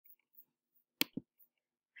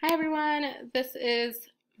Hi everyone, this is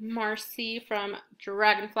Marcy from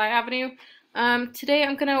Dragonfly Avenue. Today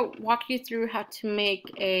I'm going to walk you through how to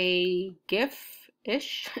make a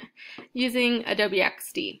GIF-ish using Adobe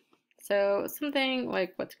XD. So something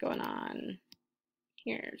like what's going on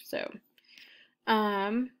here.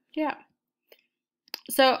 Yeah.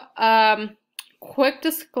 Quick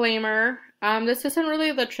disclaimer, this isn't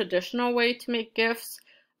really the traditional way to make GIFs.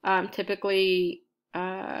 Typically,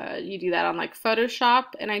 you do that on like Photoshop,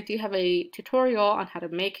 and I do have a tutorial on how to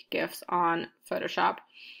make GIFs on Photoshop.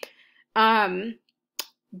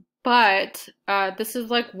 But this is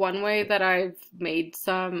like one way that I've made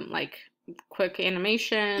some like quick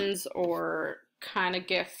animations or kind of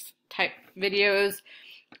GIF type videos,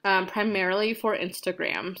 primarily for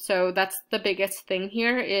Instagram. So that's the biggest thing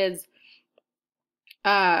here is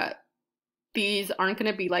these aren't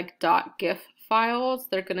going to be like .gif files.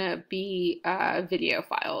 They're going to be video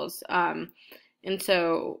files. And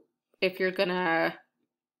so if you're going to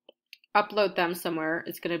upload them somewhere,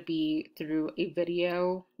 it's going to be through a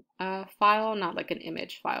video file, not like an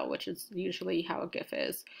image file, which is usually how a GIF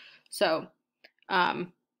is. So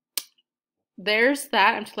there's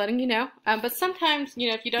that. I'm just letting you know. But sometimes,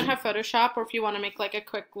 if you don't have Photoshop or if you want to make like a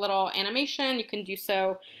quick little animation, you can do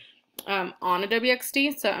so on Adobe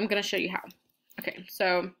XD. So I'm going to show you how. Okay,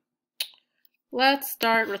 so let's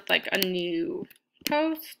start with like a new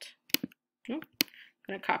post. I'm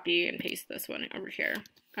going to copy and paste this one over here.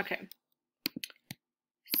 Okay,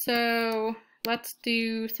 so let's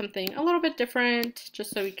do something a little bit different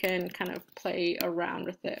just so we can kind of play around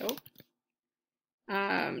with it.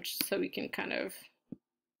 Just so we can kind of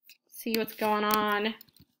see what's going on.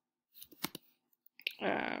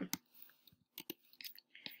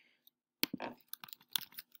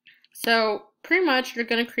 So pretty much you're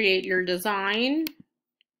going to create your design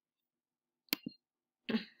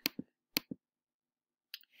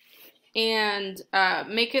and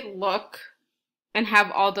make it look and have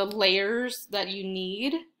all the layers that you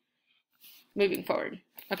need moving forward.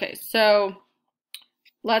 Okay, so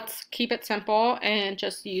let's keep it simple and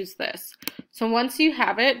just use this. So once you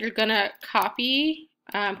have it, you're going to copy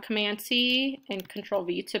Command-C and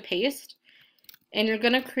Control-V to paste, and you're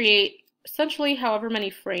going to create essentially however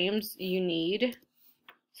many frames you need.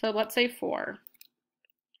 So let's say 4.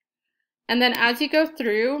 And then as you go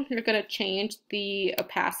through, you're going to change the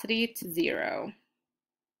opacity to 0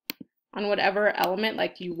 on whatever element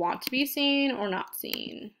like you want to be seen or not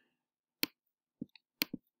seen.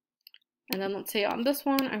 And then let's say on this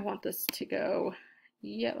one, I want this to go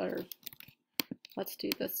yellow. Let's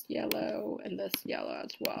do this yellow and this yellow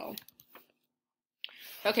as well.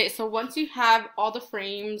 Okay, so once you have all the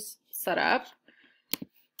frames set up,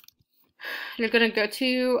 you're going to go to,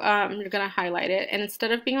 you're going to highlight it, and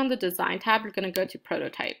instead of being on the design tab, you're going to go to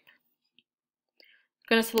prototype. You're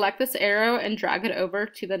going to select this arrow and drag it over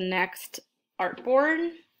to the next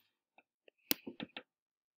artboard.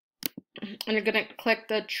 And you're going to click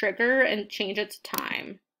the trigger and change it to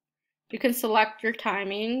time. You can select your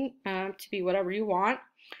timing to be whatever you want.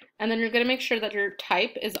 And then you're going to make sure that your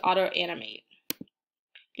type is auto animate.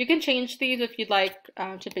 You can change these if you'd like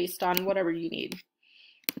to based on whatever you need.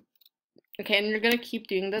 Okay, and you're going to keep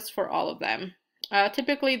doing this for all of them.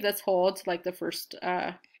 Typically this holds like the first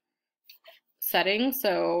setting,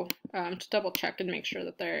 so to double check and make sure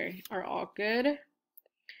that they are all good.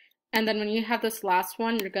 And then when you have this last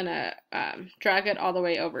one, you're going to drag it all the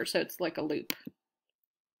way over so it's like a loop.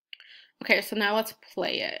 Okay, so now let's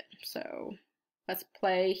play it. So let's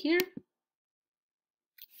play here.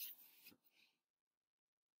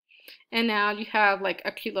 And now you have like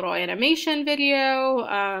a cute little animation video,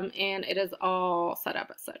 and it is all set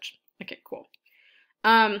up as such. Okay, cool.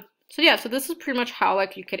 So yeah, so this is pretty much how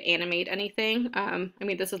like you could animate anything. I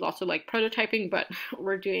mean, this is also like prototyping, but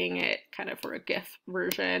we're doing it kind of for a GIF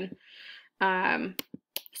version.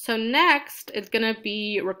 So next is gonna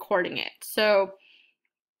be recording it. So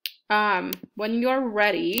when you're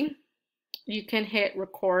ready, you can hit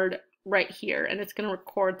record right here, and it's gonna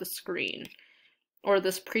record the screen or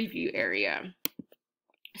this preview area.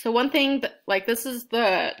 So one thing that like this is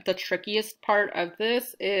the trickiest part of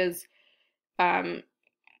this is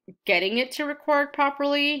getting it to record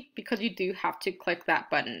properly, because you do have to click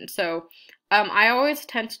that button. So I always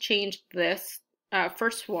tend to change this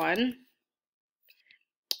first one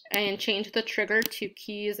and change the trigger to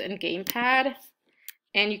keys and gamepad,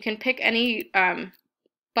 and you can pick any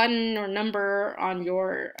button or number on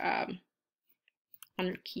your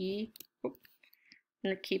key.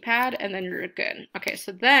 Your keypad, and then you're good. Okay,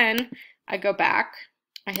 so then I go back,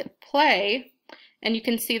 I hit play, and you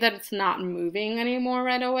can see that it's not moving anymore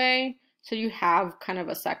right away. So you have kind of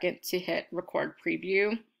a second to hit record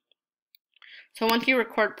preview. So once you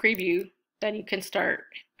record preview, then you can start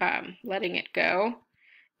letting it go.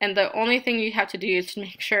 And the only thing you have to do is to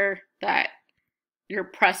make sure that you're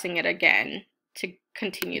pressing it again to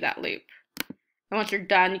continue that loop. And once you're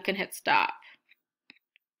done, you can hit stop.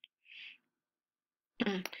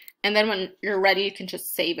 And then when you're ready, you can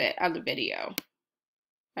just save it on the video.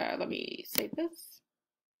 Let me save this.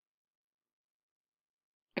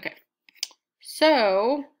 Okay,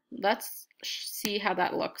 so let's see how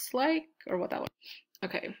that looks like, or what that looks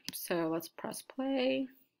like. Okay, so let's press play.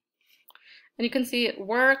 And you can see it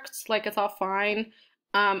works, like it's all fine.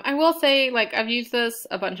 I will say, like, I've used this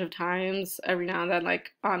a bunch of times every now and then,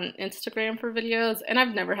 like on Instagram for videos, and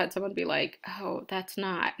I've never had someone be like, oh, that's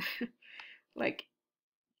not, like,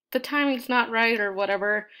 the timing's not right or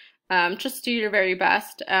whatever. Just do your very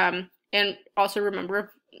best. And also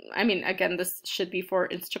remember, I mean, again, this should be for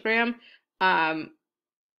Instagram.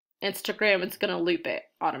 Instagram is going to loop it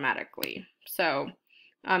automatically. So,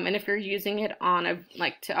 and if you're using it on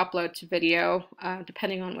like to upload to video,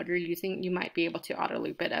 depending on what you're using, you might be able to auto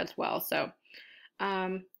loop it as well. So,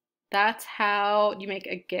 that's how you make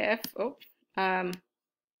a GIF on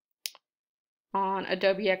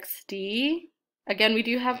Adobe XD. Again, we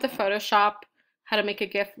do have the Photoshop how to make a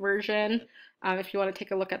GIF version if you want to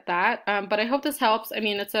take a look at that. But I hope this helps. I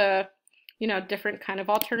mean, it's a different kind of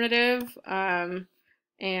alternative.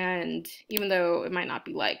 And even though it might not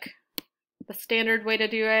be like the standard way to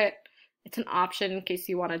do it, it's an option in case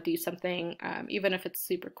you want to do something, even if it's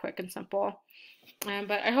super quick and simple.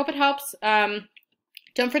 But I hope it helps.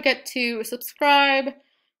 Don't forget to subscribe,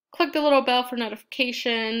 click the little bell for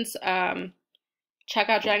notifications. Check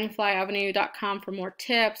out dragonflyavenue.com for more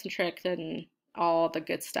tips and tricks and all the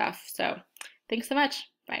good stuff. So thanks so much.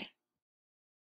 Bye.